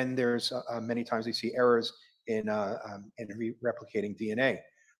 And there's many times we see errors in replicating DNA.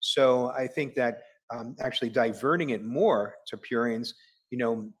 So I think that actually diverting it more to purines,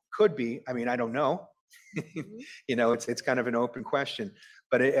 could be, I don't know, it's kind of an open question,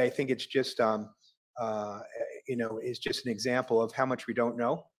 but I think it's just, is just an example of how much we don't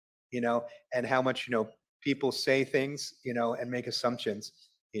know, and how much, people say things, and make assumptions,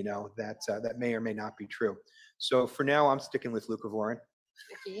 that may or may not be true. So for now, I'm sticking with leucovorin.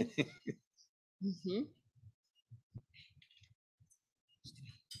 Okay. Mm-hmm.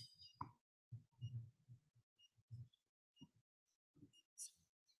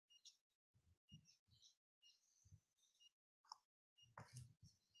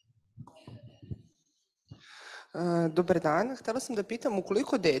 Dobar dan, htjela sam da pitam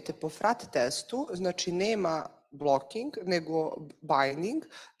ukoliko dete po FRAT testu, znači nema blocking nego binding.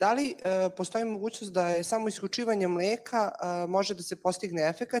 Da li postoji mogućnost da je samo isključivanje mleka može da se postigne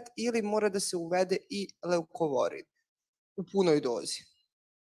efekat ili mora da se uvede i leukovorin u punoj dozi?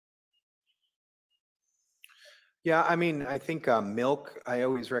 Yeah, I mean, I think milk, I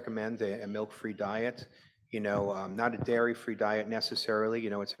always recommend a milk-free diet, not a dairy-free diet necessarily.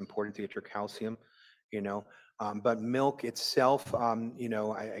 It's important to get your calcium, but milk itself,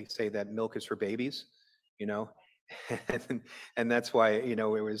 I say that milk is for babies, and that's why,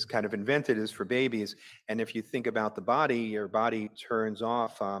 it was kind of invented as for babies. And if you think about the body, your body turns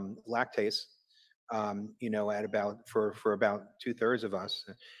off lactase, at for about 2/3 of us,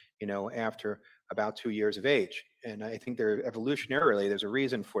 after about 2 years of age. And I think evolutionarily, there's a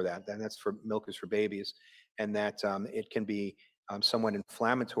reason for that. And that's for milk is for babies, and that it can be somewhat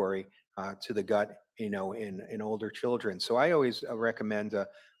inflammatory to the gut, in older children. So I always recommend a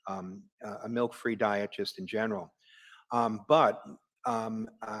milk-free diet just in general. But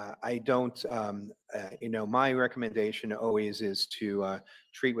I don't, my recommendation always is to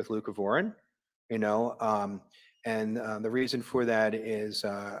treat with leucovorin, and the reason for that is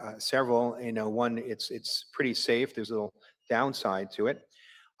several. One, it's pretty safe. There's a little downside to it.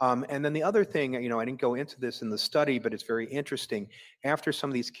 And then the other thing, I didn't go into this in the study, but it's very interesting. After some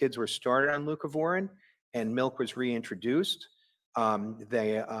of these kids were started on leucovorin and milk was reintroduced,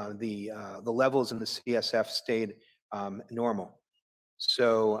 the levels in the CSF stayed normal.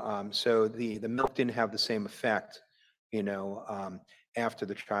 So the milk didn't have the same effect, after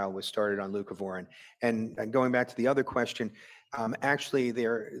the child was started on leucovorin. And going back to the other question, actually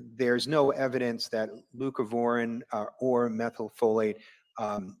there's no evidence that leucovorin or methylfolate,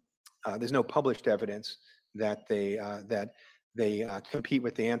 there's no published evidence that they compete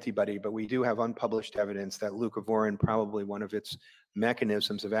with the antibody, but we do have unpublished evidence that leucovorin, probably one of its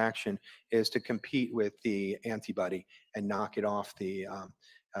mechanisms of action, is to compete with the antibody and knock it off the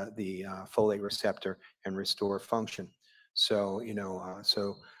folate receptor and restore function. So,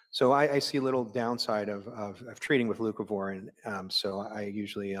 so I see a little downside of treating with leucovorin. So I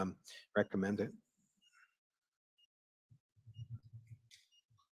usually recommend it.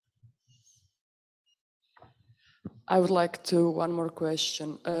 I would like to one more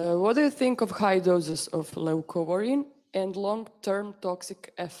question. What do you think of high doses of leucovorin and long-term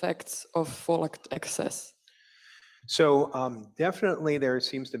toxic effects of folate excess? So definitely there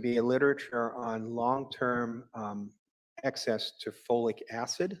seems to be a literature on long-term excess to folic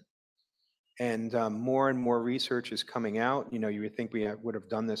acid, and more research is coming out. You would think we would have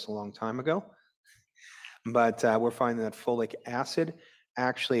done this a long time ago, but we're finding that folic acid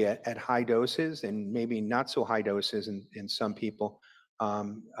actually at high doses, and maybe not so high doses in some people,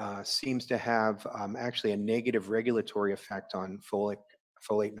 seems to have actually a negative regulatory effect on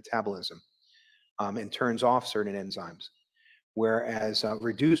folate metabolism, and turns off certain enzymes. Whereas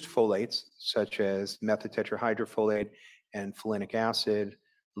reduced folates, such as methyl-tetrahydrofolate and folinic acid,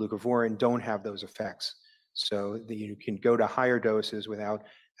 leucovorin, don't have those effects. So you can go to higher doses without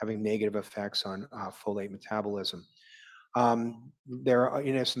having negative effects on folate metabolism. There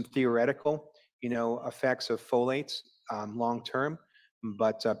are, some theoretical, effects of folates long term,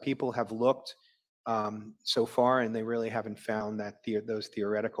 but people have looked so far, and they really haven't found that those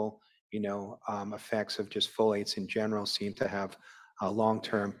theoretical, effects of just folates in general seem to have a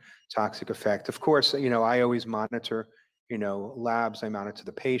long-term toxic effect. Of course, I always monitor, labs. I monitor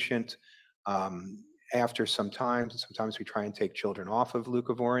the patient. After sometimes we try and take children off of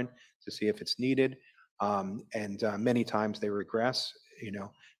leucovorin to see if it's needed. And many times they regress,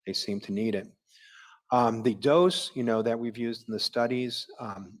 they seem to need it. The dose, that we've used in the studies,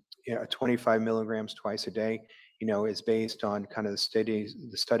 25 milligrams twice a day, is based on kind of the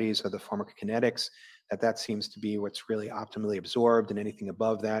studies of the pharmacokinetics, that seems to be what's really optimally absorbed, and anything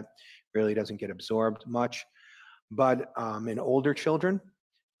above that really doesn't get absorbed much. But in older children,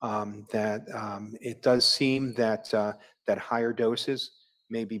 it does seem that higher doses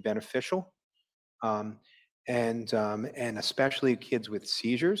may be beneficial. And especially kids with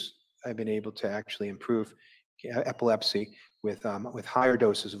seizures, I've been able to actually improve epilepsy with higher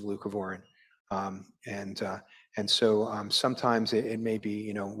doses of leucovorin. And so sometimes it may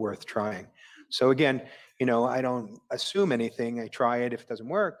be, worth trying. So again, I don't assume anything. I try it. If it doesn't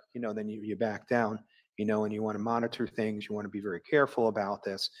work, then you back down, and you want to monitor things. You want to be very careful about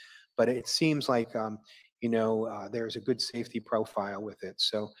this. But it seems like, there's a good safety profile with it.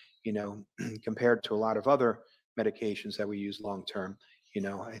 So, compared to a lot of other medications that we use long term,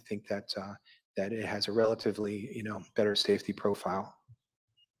 I think that it has a relatively, better safety profile.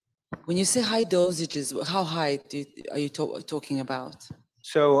 When you say high dosages, how high are you talking about?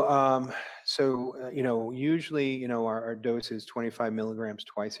 So, Usually, our dose is 25 milligrams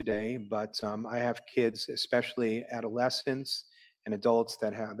twice a day, but I have kids, especially adolescents and adults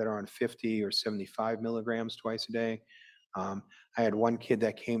that are on 50 or 75 milligrams twice a day. I had one kid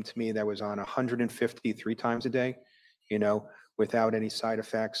that came to me that was on 150 3 times a day, without any side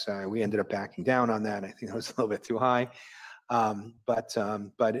effects. We ended up backing down on that. I think that was a little bit too high. But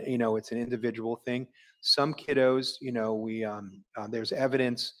it's an individual thing. Some kiddos, there's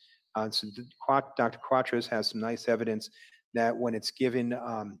evidence. So Dr. Quatros has some nice evidence that when it's given,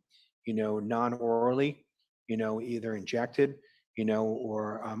 non-orally, either injected,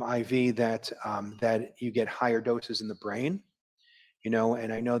 or IV, that you get higher doses in the brain,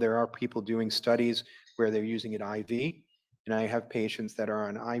 and I know there are people doing studies where they're using it IV, and I have patients that are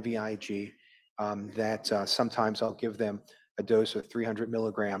on IVIG that sometimes I'll give them a dose of 300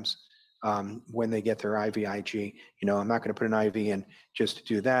 milligrams when they get their IVIG. I'm not going to put an IV in just to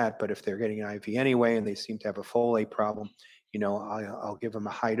do that, but if they're getting an IV anyway and they seem to have a folate problem, I'll give them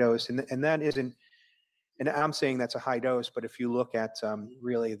a high dose. And that isn't, and I'm saying that's a high dose, but if you look at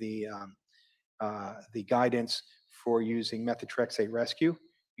really the guidance for using methotrexate rescue,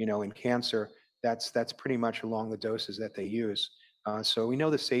 in cancer, that's pretty much along the doses that they use. So we know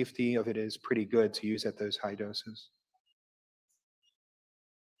the safety of it is pretty good to use at those high doses.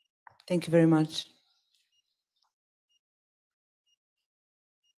 Thank you very much.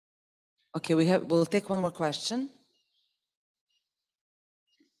 Okay, we'll take one more question.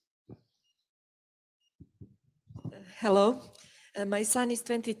 Hello, my son is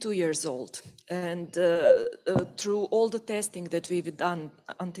 22 years old, and through all the testing that we've done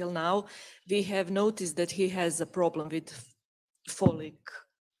until now, we have noticed that he has a problem with folate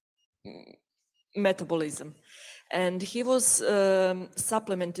metabolism. And he was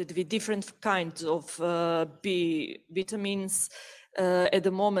supplemented with different kinds of B vitamins. At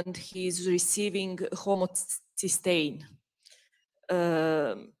the moment, he's receiving homocysteine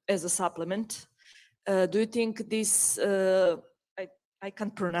as a supplement. Do you think this, I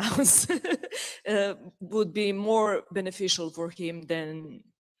can't pronounce, would be more beneficial for him than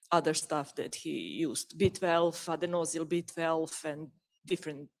other stuff that he used? B12, adenosyl B12, and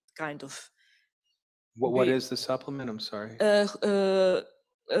different kind of. What is the supplement? I'm sorry.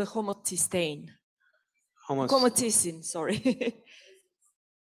 Homocysteine. Homocysteine, sorry.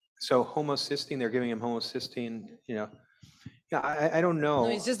 So homocysteine, they're giving him homocysteine, Yeah, I don't know. No,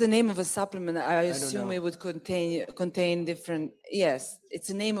 it's just the name of a supplement. I assume it would contain different, yes, it's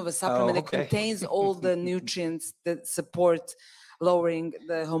the name of a supplement that contains all the nutrients that support lowering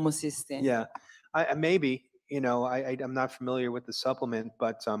the homocysteine. Yeah, maybe, I'm not familiar with the supplement,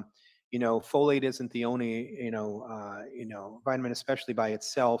 but folate isn't the only, vitamin, especially by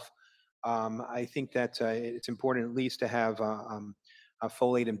itself. I think that it's important at least to have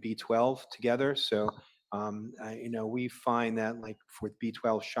folate and B12 together. So, we find that like with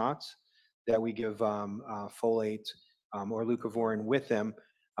B12 shots that we give folate or leucovorin with them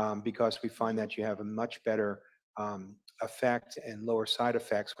because we find that you have a much better effect and lower side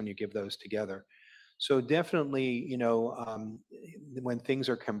effects when you give those together. So definitely, when things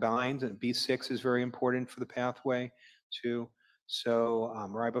are combined, and B6 is very important for the pathway too. So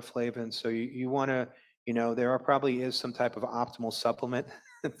riboflavin. So you want to, there probably is some type of optimal supplement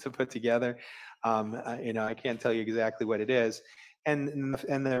to put together. I can't tell you exactly what it is. And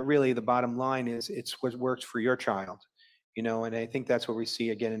really the bottom line is it's what works for your child. And I think that's what we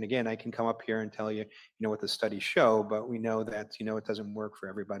see again and again. I can come up here and tell you, what the studies show, but we know that, it doesn't work for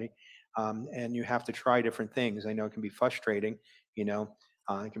everybody. And you have to try different things. I know it can be frustrating,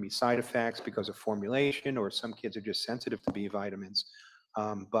 it can be side effects because of formulation, or some kids are just sensitive to B vitamins.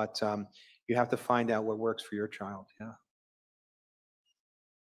 But you have to find out what works for your child. Yeah.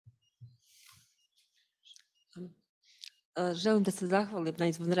 Želim da se zahvalim na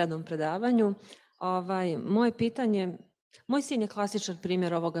izvanrednom predavanju. Moje pitanje, moj sin je klasičan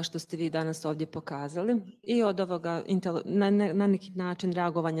primjer ovoga što ste vi danas ovdje pokazali i od ovoga na neki način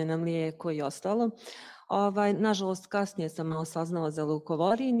reagovanja na mlijeko i ostalo. Nažalost, kasnije sam malo saznala za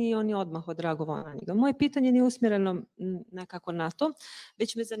leukovorin i on je odmah odreagovao na njega. Moje pitanje nije usmjereno nekako na to,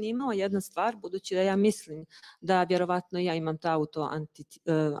 već me zanimala jedna stvar, budući da ja mislim da vjerovatno ja imam ta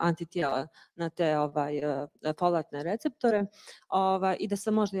antitijela na te folatne receptore i da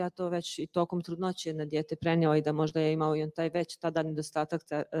sam možda ja to već i tokom trudnoće na dijete prenijela i da možda je imao i on taj već tada nedostatak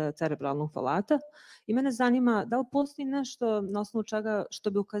cerebralnog folata. I mene zanima da li postoji nešto na osnovu čega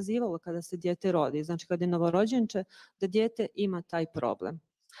što bi ukazivalo kada se dijete rodi, znači kad je novorođenče, da dijete ima taj problem.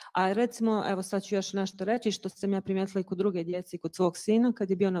 A recimo, evo sad ću još nešto reći što sam ja primijetila i kod druge djece, kod svog sina kad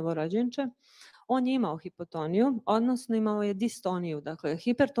je bio novorođenče. On je imao hipotoniju, odnosno imao je distoniju, dakle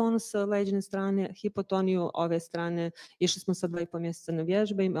hipertonus leđne strane, hipotoniju ove strane, išli smo sa 2,5 mjeseca na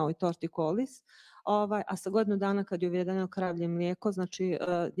vježbe, imao je tortikolis, a sa godinu dana kad je uvedeno kravlje mlijeko, znači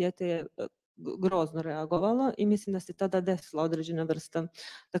dijete je grozno reagovalo i mislim da se tada desila određena vrsta,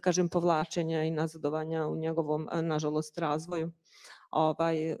 da kažem, povlačenja i nazadovanja u njegovom, nažalost, razvoju. A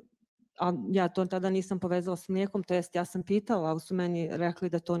ja to tada nisam povezala s mlijekom, to jest ja sam pitala, ali su meni rekli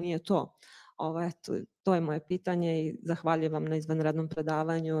da to nije to. To je moje pitanje i zahvaljujem vam na izvanrednom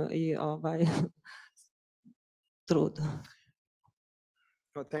predavanju i trud.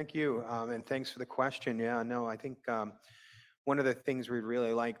 Well, thank you, and thanks for the question. Yeah, no, I think one of the things we'd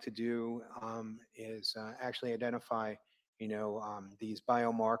really like to do is actually identify, these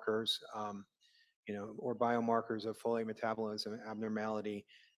biomarkers, or biomarkers of folate metabolism abnormality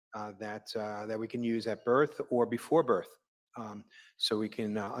that we can use at birth or before birth, so we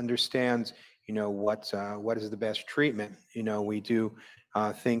can understand, what is the best treatment. We do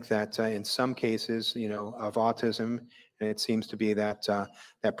think that in some cases, of autism, and it seems to be that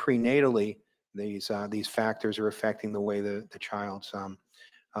that prenatally these factors are affecting the way the child's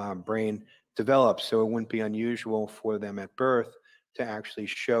brain develops. So it wouldn't be unusual for them at birth to actually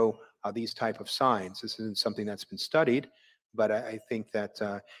show these type of signs. This isn't something that's been studied, but I think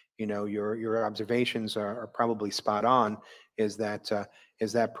that your observations are probably spot on. Is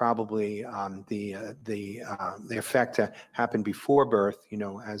that probably the effect happened before birth?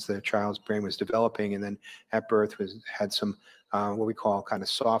 As the child's brain was developing, and then at birth had some what we call kind of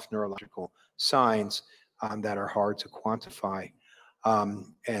soft neurological signs that are hard to quantify.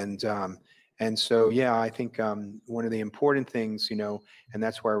 And so, yeah, I think one of the important things, and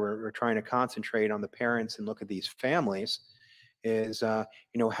that's why we're trying to concentrate on the parents and look at these families, is,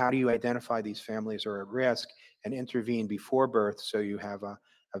 how do you identify these families are at risk and intervene before birth so you have a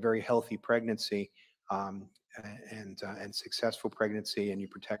very healthy pregnancy and successful pregnancy, and you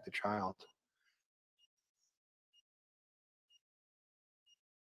protect the child.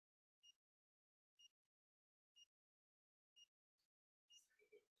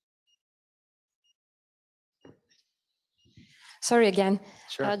 Sorry again.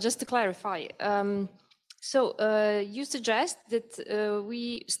 Sure. Just to clarify. So you suggest that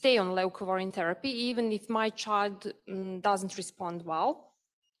we stay on leucovorin therapy even if my child doesn't respond well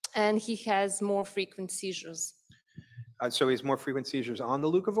and he has more frequent seizures. So he has more frequent seizures on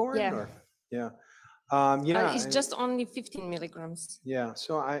the leucovorin? Yeah. Or? Yeah. It's just only 15 milligrams. Yeah.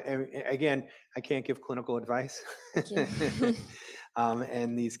 So again, I can't give clinical advice. Okay.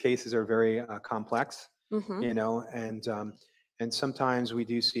 And these cases are very complex, Mm-hmm. And sometimes we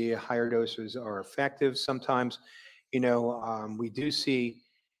do see higher doses are effective. Sometimes, we do see,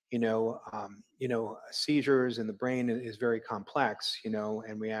 seizures in the brain is very complex,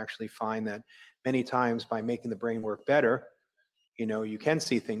 and we actually find that many times by making the brain work better, you can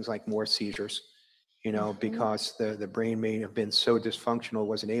see things like more seizures, Mm-hmm. because the brain may have been so dysfunctional,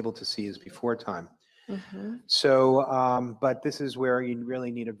 wasn't able to seize before time. Mm-hmm. So, but this is where you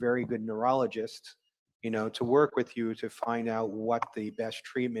really need a very good neurologist, to work with you to find out what the best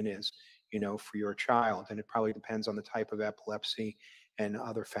treatment is, for your child. And it probably depends on the type of epilepsy and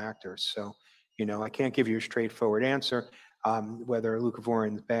other factors. So, I can't give you a straightforward answer, whether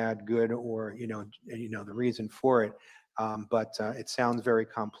leucovorin is bad, good, or, the reason for it. But it sounds very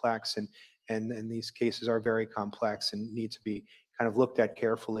complex, and these cases are very complex and need to be kind of looked at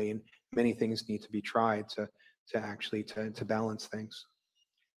carefully, and many things need to be tried to actually balance things.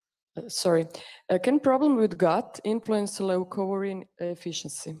 Sorry, can problem with gut influence leucovorin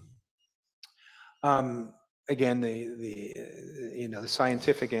efficiency? Again, the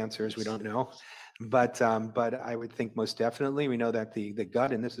scientific answer is we don't know, but I would think most definitely we know that the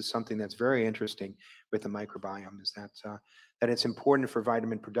gut, and this is something that's very interesting with the microbiome, is that it's important for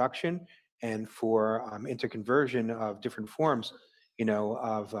vitamin production and for interconversion of different forms,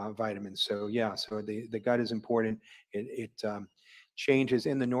 of vitamins. So yeah, so the gut is important. It changes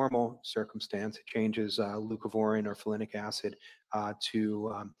in the normal circumstance. It changes leucovorin or folinic acid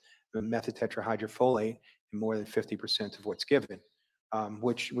to methytetrahydrofolate in more than 50% of what's given,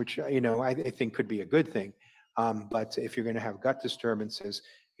 which I think could be a good thing. But if you're going to have gut disturbances,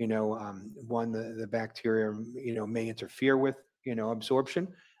 the bacteria may interfere with absorption,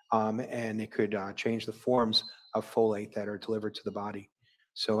 and it could change the forms of folate that are delivered to the body.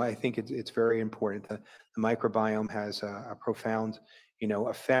 So I think it's very important. The microbiome has a profound,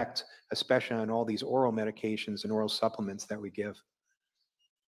 effect, especially on all these oral medications and oral supplements that we give.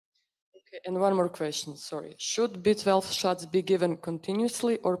 And one more question, sorry. Should B12 shots be given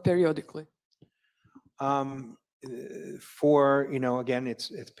continuously or periodically? For, again,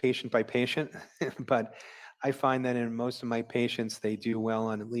 it's patient by patient, but I find that in most of my patients, they do well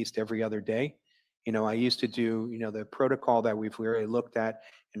on at least every other day. I used to do, the protocol that we've really looked at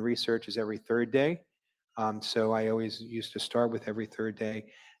in research is every third day. So I always used to start with every third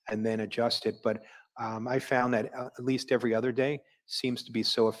day and then adjust it. But I found that at least every other day seems to be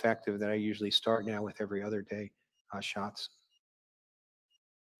so effective that I usually start now with every other day shots.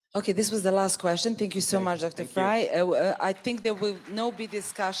 Okay, this was the last question. Thank you so Okay, much, Dr. thank you. Frye. I think there will no be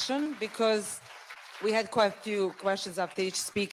discussion because we had quite a few questions after each speaker.